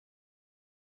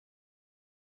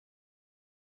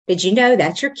Did you know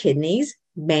that your kidneys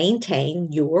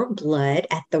maintain your blood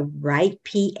at the right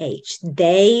pH?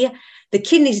 The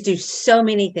kidneys do so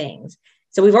many things.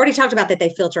 So we've already talked about that they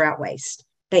filter out waste.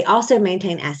 They also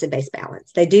maintain acid-base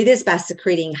balance. They do this by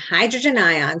secreting hydrogen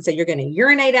ions. So you're going to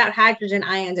urinate out hydrogen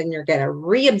ions and you're going to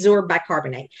reabsorb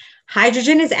bicarbonate.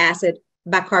 Hydrogen is acid,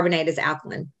 bicarbonate is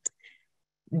alkaline.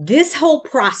 This whole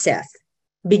process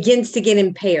begins to get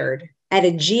impaired at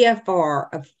a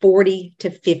GFR of 40 to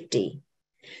 50.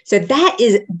 So that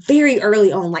is very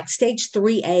early on, like stage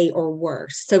 3A or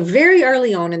worse. So very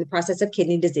early on in the process of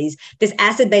kidney disease, this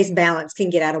acid-base balance can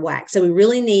get out of whack. So we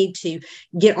really need to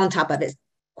get on top of it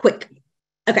quick.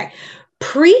 Okay.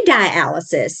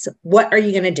 Pre-dialysis, what are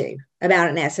you going to do about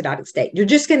an acidotic state? You're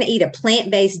just going to eat a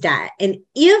plant-based diet. And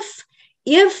if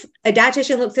a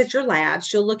dietitian looks at your labs,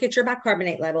 she'll look at your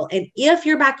bicarbonate level. And if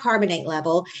your bicarbonate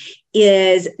level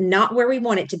is not where we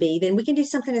want it to be, then we can do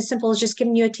something as simple as just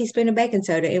giving you a teaspoon of baking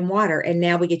soda in water. And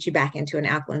now we get you back into an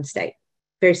alkaline state.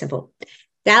 Very simple.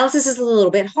 Dialysis is a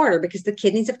little bit harder because the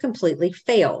kidneys have completely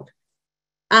failed.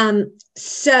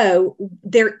 So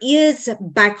there is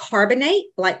bicarbonate,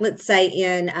 like let's say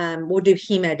we'll do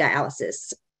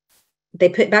hemodialysis. They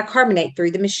put bicarbonate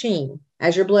through the machine.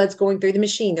 As your blood's going through the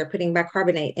machine, they're putting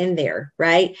bicarbonate in there,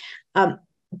 right?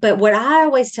 But what I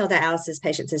always tell dialysis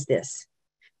patients is this: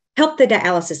 help the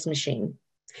dialysis machine.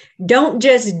 Don't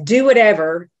just do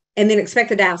whatever and then expect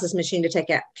the dialysis machine to take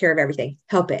care of everything.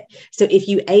 Help it. So if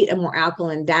you ate a more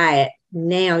alkaline diet,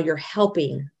 now you're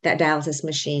helping that dialysis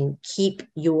machine keep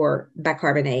your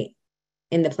bicarbonate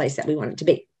in the place that we want it to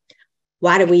be.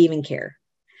 Why do we even care?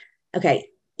 Okay,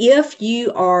 if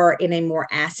you are in a more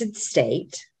acid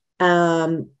state,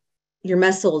 your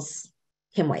muscles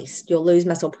can waste. You'll lose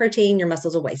muscle protein, your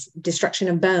muscles will waste. Destruction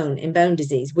of bone and bone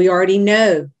disease. We already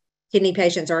know kidney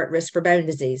patients are at risk for bone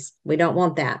disease. We don't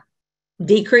want that.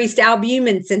 Decreased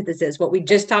albumin synthesis, what we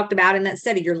just talked about in that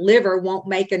study. Your liver won't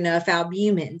make enough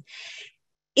albumin.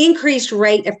 Increased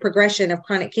rate of progression of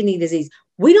chronic kidney disease.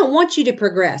 We don't want you to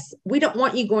progress. We don't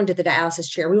want you going to the dialysis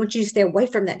chair. We want you to stay away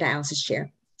from that dialysis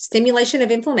chair. Stimulation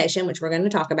of inflammation, which we're going to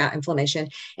talk about inflammation,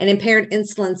 and impaired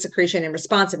insulin secretion and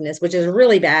responsiveness, which is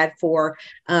really bad for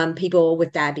people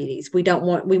with diabetes. We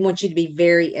want you to be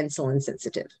very insulin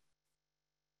sensitive.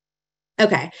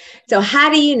 Okay, so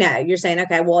how do you know? You're saying,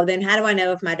 okay, well, then how do I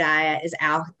know if my diet is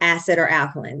acid or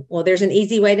alkaline? Well, there's an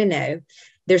easy way to know.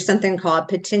 There's something called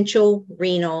potential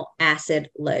renal acid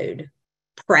load,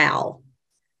 PRAL.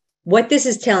 What this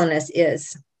is telling us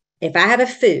is if I have a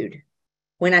food,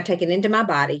 when I take it into my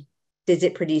body, does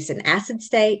it produce an acid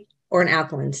state or an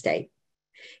alkaline state?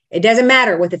 It doesn't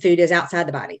matter what the food is outside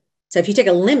the body. So if you take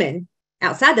a lemon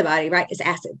outside the body, right, it's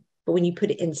acid. But when you put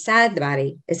it inside the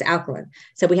body, it's alkaline.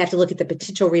 So we have to look at the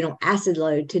potential renal acid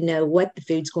load to know what the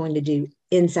food's going to do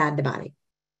inside the body.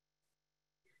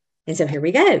 And so here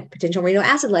we go, potential renal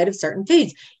acid load of certain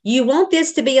foods. You want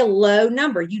this to be a low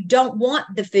number. You don't want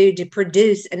the food to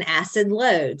produce an acid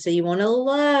load. So you want a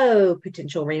low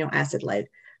potential renal acid load.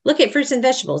 Look at fruits and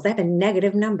vegetables. They have a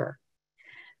negative number.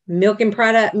 Milk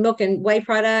and whey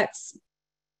products,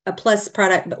 a plus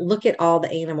product, but look at all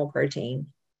the animal protein,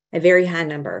 a very high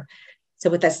number.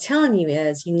 So what that's telling you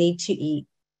is you need to eat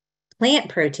plant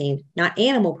protein, not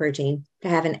animal protein, to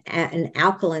have an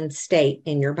alkaline state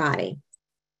in your body.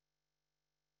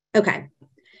 Okay,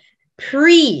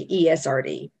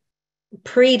 pre-ESRD,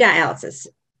 pre-dialysis,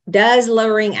 does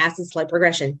lowering acid slow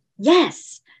progression?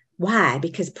 Yes. Why?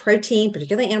 Because protein,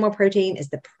 particularly animal protein, is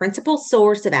the principal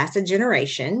source of acid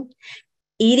generation.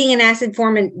 Eating an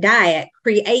acid-forming diet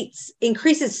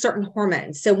increases certain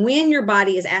hormones. So when your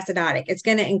body is acidotic, it's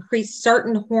going to increase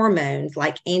certain hormones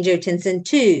like angiotensin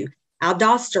 2,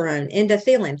 aldosterone,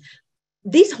 endothelin.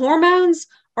 These hormones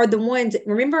are the ones,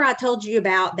 remember I told you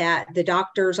about that the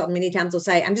doctors many times will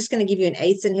say, I'm just going to give you an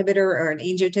ACE inhibitor or an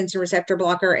angiotensin receptor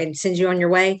blocker and send you on your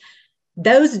way.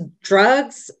 Those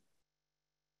drugs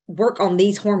work on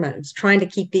these hormones, trying to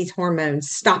keep these hormones,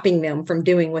 stopping them from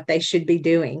doing what they should be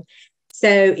doing. So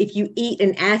if you eat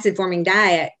an acid-forming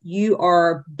diet, you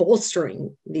are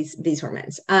bolstering these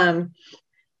hormones.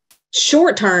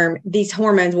 Short term, these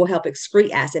hormones will help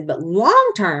excrete acid, but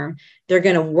long term, they're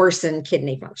going to worsen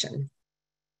kidney function.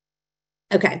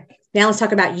 Okay, now let's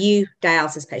talk about you,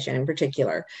 dialysis patient in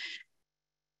particular.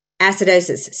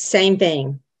 Acidosis, same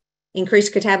thing.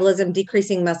 Increased catabolism,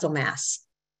 decreasing muscle mass.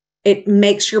 It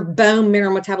makes your bone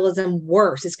mineral metabolism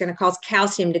worse. It's going to cause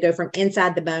calcium to go from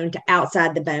inside the bone to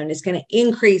outside the bone. It's going to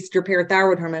increase your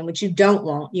parathyroid hormone, which you don't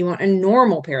want. You want a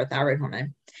normal parathyroid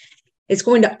hormone. It's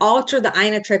going to alter the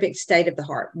inotropic state of the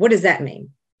heart. What does that mean?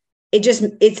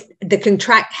 It's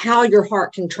how your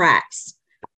heart contracts.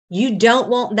 You don't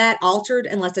want that altered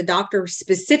unless a doctor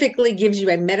specifically gives you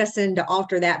a medicine to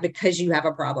alter that because you have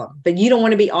a problem. But you don't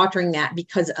want to be altering that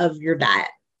because of your diet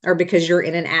or because you're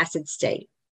in an acid state.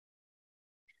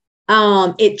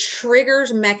 It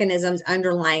triggers mechanisms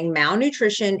underlying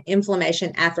malnutrition,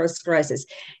 inflammation, atherosclerosis.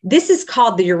 This is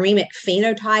called the uremic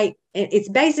phenotype. It's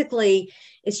basically,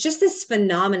 it's just this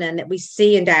phenomenon that we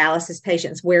see in dialysis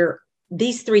patients where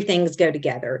these three things go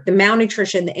together: the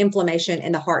malnutrition, the inflammation,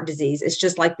 and the heart disease. It's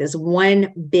just like this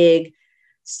one big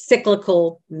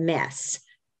cyclical mess.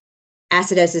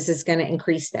 Acidosis is going to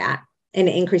increase that, and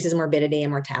it increases morbidity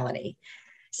and mortality.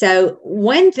 So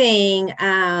one thing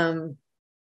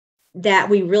that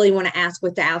we really want to ask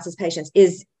with dialysis patients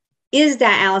is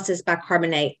dialysis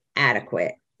bicarbonate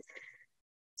adequate?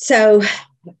 So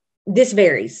this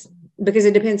varies because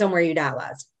it depends on where you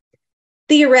dialyze.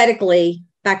 Theoretically,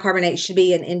 bicarbonate should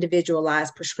be an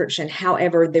individualized prescription.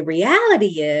 However, the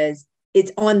reality is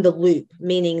it's on the loop,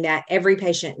 meaning that every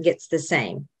patient gets the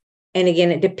same. And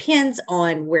again, it depends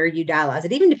on where you dialyze.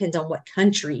 It even depends on what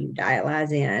country you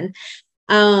dialyze in.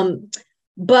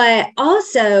 But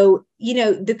also,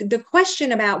 the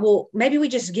question about, well, maybe we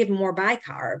just give more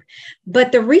bicarb,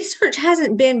 but the research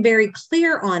hasn't been very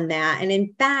clear on that. And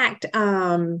in fact,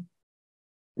 the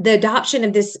adoption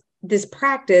of this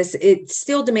practice, it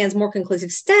still demands more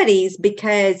conclusive studies,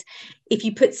 because if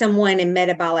you put someone in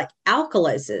metabolic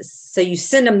alkalosis, so you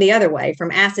send them the other way from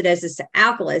acidosis to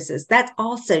alkalosis, that's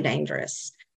also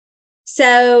dangerous.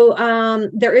 So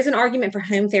there is an argument for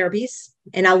home therapies,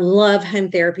 and I love home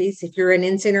therapies. If you're an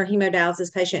in-center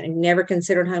hemodialysis patient and never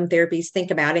considered home therapies,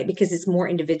 think about it, because it's more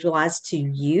individualized to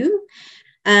you.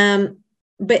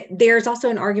 But there's also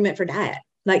an argument for diet,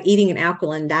 like eating an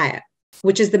alkaline diet,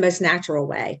 which is the most natural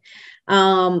way.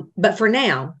 But for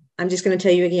now, I'm just going to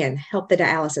tell you again, help the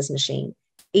dialysis machine.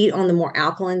 Eat on the more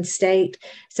alkaline state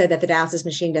so that the dialysis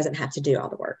machine doesn't have to do all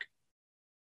the work.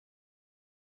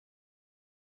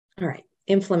 All right,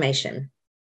 inflammation.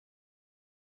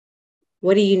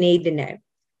 What do you need to know?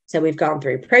 So we've gone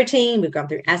through protein, we've gone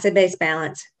through acid-base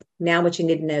balance. Now what you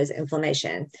need to know is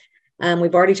inflammation.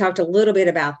 We've already talked a little bit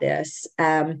about this.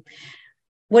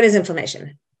 What is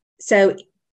inflammation? So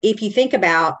if you think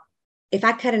about, if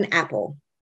I cut an apple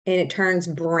and it turns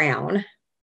brown,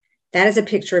 that is a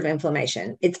picture of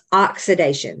inflammation. It's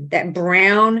oxidation. That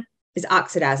brown is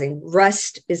oxidizing.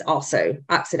 Rust is also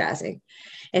oxidizing.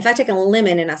 If I take a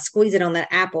lemon and I squeeze it on that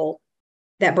apple,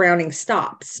 that browning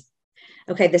stops.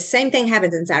 Okay, the same thing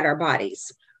happens inside our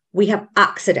bodies. We have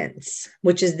oxidants,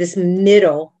 which is this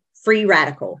middle free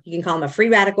radical. You can call them a free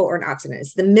radical or an oxidant.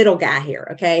 It's the middle guy here,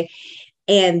 okay?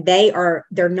 And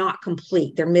they're not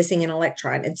complete. They're missing an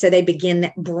electron. And so they begin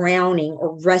that browning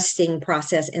or rusting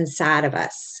process inside of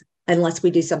us unless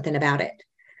we do something about it.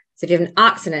 So if you have an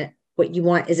oxidant, what you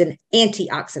want is an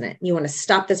antioxidant. You want to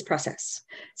stop this process.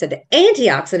 So the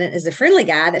antioxidant is the friendly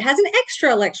guy that has an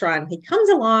extra electron. He comes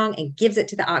along and gives it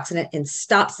to the oxidant and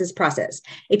stops this process.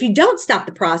 If you don't stop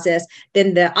the process,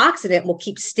 then the oxidant will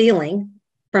keep stealing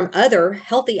from other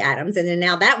healthy atoms. And then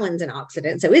now that one's an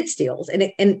oxidant. So it steals,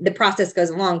 and the process goes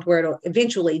along to where it'll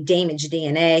eventually damage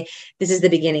DNA. This is the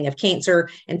beginning of cancer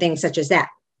and things such as that.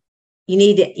 You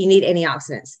need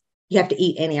antioxidants. You have to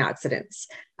eat antioxidants.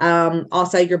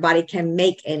 Also, your body can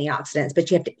make antioxidants,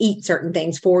 but you have to eat certain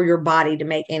things for your body to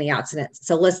make antioxidants.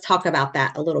 So let's talk about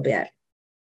that a little bit.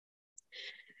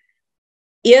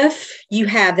 If you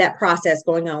have that process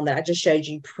going on that I just showed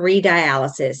you,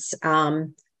 pre-dialysis,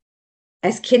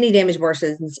 as kidney damage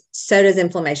worsens, so does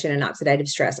inflammation and oxidative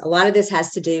stress. A lot of this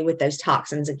has to do with those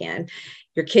toxins again.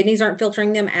 Your kidneys aren't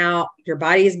filtering them out. Your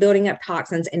body is building up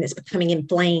toxins, and it's becoming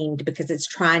inflamed because it's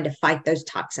trying to fight those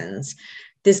toxins.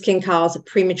 This can cause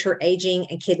premature aging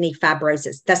and kidney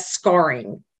fibrosis. That's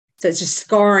scarring. So it's just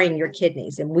scarring your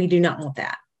kidneys, and we do not want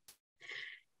that.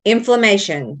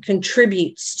 Inflammation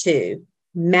contributes to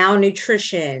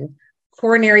malnutrition,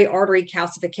 coronary artery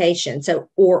calcification. So,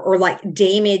 or like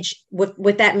damage.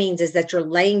 What that means is that you're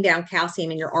laying down calcium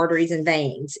in your arteries and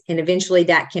veins, and eventually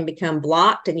that can become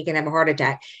blocked and you can have a heart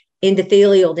attack.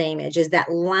 Endothelial damage is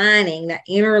that lining, that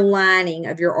inner lining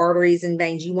of your arteries and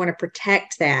veins. You want to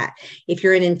protect that. If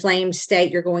you're in an inflamed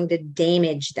state, you're going to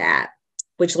damage that,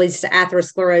 which leads to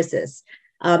atherosclerosis.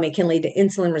 It can lead to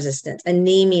insulin resistance,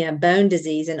 anemia, bone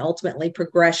disease, and ultimately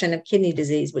progression of kidney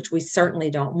disease, which we certainly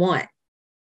don't want.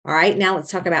 All right, now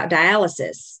let's talk about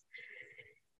dialysis.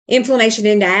 Inflammation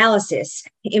in dialysis.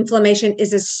 Inflammation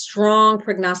is a strong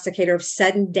prognosticator of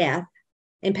sudden death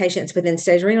in patients with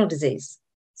end-stage renal disease.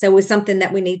 So it's something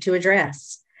that we need to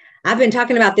address. I've been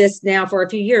talking about this now for a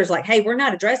few years, like, hey, we're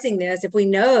not addressing this. If we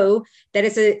know that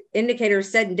it's an indicator of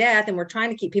sudden death and we're trying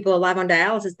to keep people alive on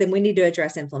dialysis, then we need to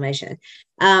address inflammation.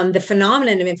 The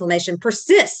phenomenon of inflammation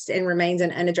persists and remains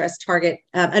an unaddressed target,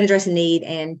 unaddressed need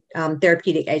and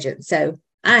therapeutic agent. So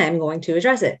I am going to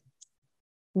address it.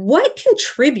 What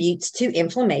contributes to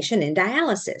inflammation in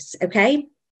dialysis? Okay.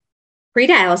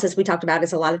 Pre-dialysis, we talked about,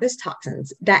 is a lot of those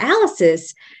toxins.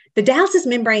 Dialysis, the dialysis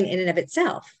membrane in and of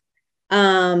itself.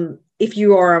 If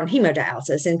you are on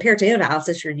hemodialysis and peritoneal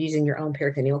dialysis, you're using your own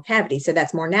peritoneal cavity. So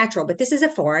that's more natural, but this is a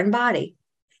foreign body.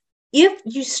 If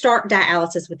you start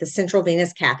dialysis with the central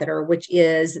venous catheter, which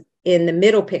is in the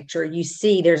middle picture, you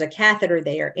see there's a catheter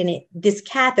there, and this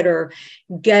catheter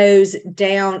goes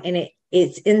down and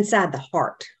it's inside the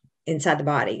heart, inside the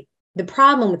body. The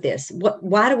problem with this,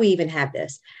 why do we even have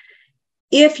this?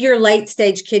 If you're late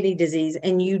stage kidney disease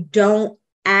and you don't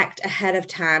act ahead of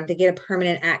time to get a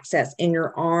permanent access in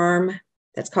your arm,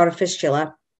 that's called a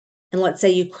fistula. And let's say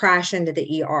you crash into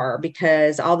the ER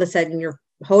because all of a sudden you're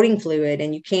holding fluid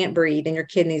and you can't breathe and your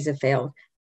kidneys have failed.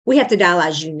 We have to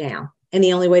dialyze you now. And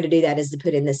the only way to do that is to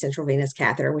put in the central venous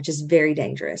catheter, which is very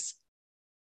dangerous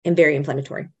and very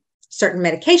inflammatory. Certain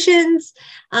medications,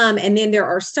 and then there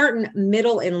are certain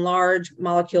middle and large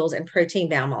molecules and protein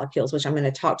bound molecules, which I'm going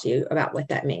to talk to you about what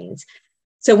that means.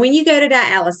 So when you go to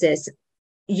dialysis,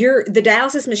 the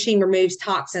dialysis machine removes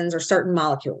toxins or certain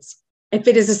molecules. If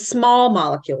it is a small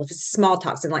molecule, if it's a small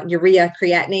toxin like urea,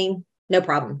 creatinine, no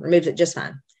problem, removes it just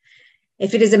fine.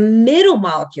 If it is a middle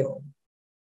molecule,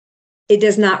 it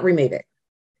does not remove it.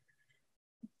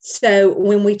 So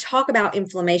when we talk about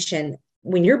inflammation,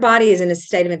 when your body is in a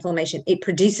state of inflammation, it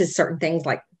produces certain things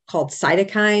like called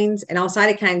cytokines. And all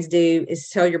cytokines do is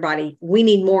tell your body, we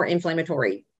need more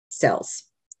inflammatory cells.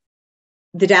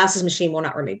 The dialysis machine will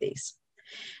not remove these.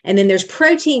 And then there's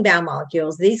protein bound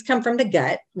molecules. These come from the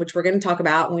gut, which we're going to talk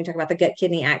about when we talk about the gut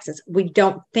kidney axis. We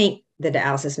don't think the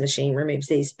dialysis machine removes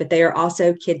these, but they are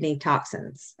also kidney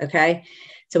toxins. Okay.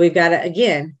 So we've got to,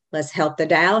 again, let's help the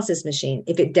dialysis machine.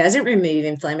 If it doesn't remove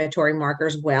inflammatory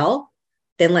markers well,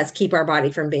 then let's keep our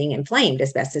body from being inflamed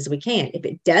as best as we can. If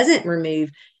it doesn't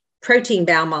remove protein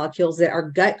bound molecules that our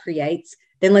gut creates,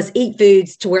 then let's eat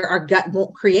foods to where our gut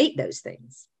won't create those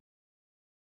things.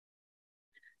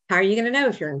 How are you going to know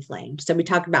if you're inflamed? So we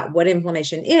talked about what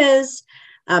inflammation is.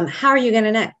 How are you going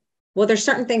to know? Well, there's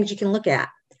certain things you can look at.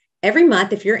 Every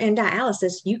month, if you're in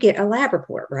dialysis, you get a lab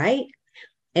report, right?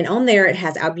 And on there, it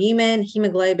has albumin,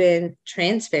 hemoglobin,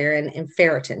 transferrin, and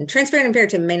ferritin. Transferrin and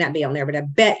ferritin may not be on there, but I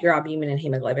bet your albumin and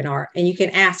hemoglobin are, and you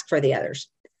can ask for the others.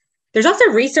 There's also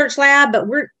a research lab, but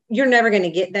you're never going to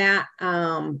get that,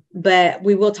 but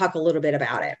we will talk a little bit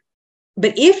about it.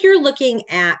 But if you're looking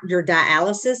at your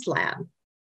dialysis lab,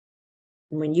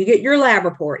 when you get your lab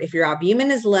report, if your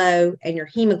albumin is low and your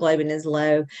hemoglobin is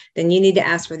low, then you need to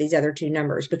ask for these other two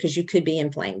numbers because you could be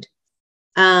inflamed.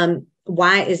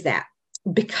 Why is that?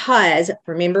 Because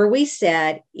remember we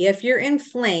said, if you're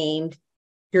inflamed,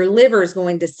 your liver is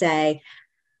going to say,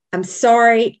 I'm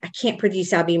sorry, I can't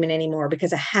produce albumin anymore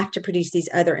because I have to produce these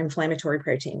other inflammatory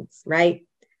proteins, right?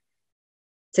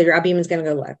 So your albumin is going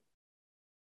to go low.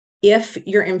 If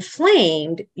you're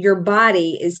inflamed, your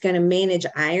body is going to manage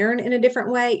iron in a different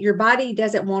way. Your body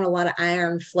doesn't want a lot of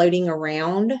iron floating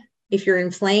around if you're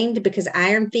inflamed because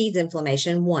iron feeds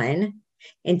inflammation, one.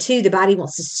 And two, the body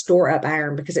wants to store up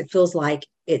iron because it feels like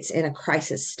it's in a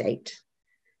crisis state.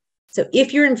 So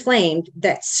if you're inflamed,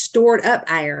 that stored up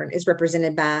iron is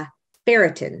represented by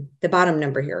ferritin, the bottom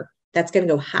number here. That's going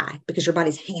to go high because your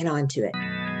body's hanging on to it.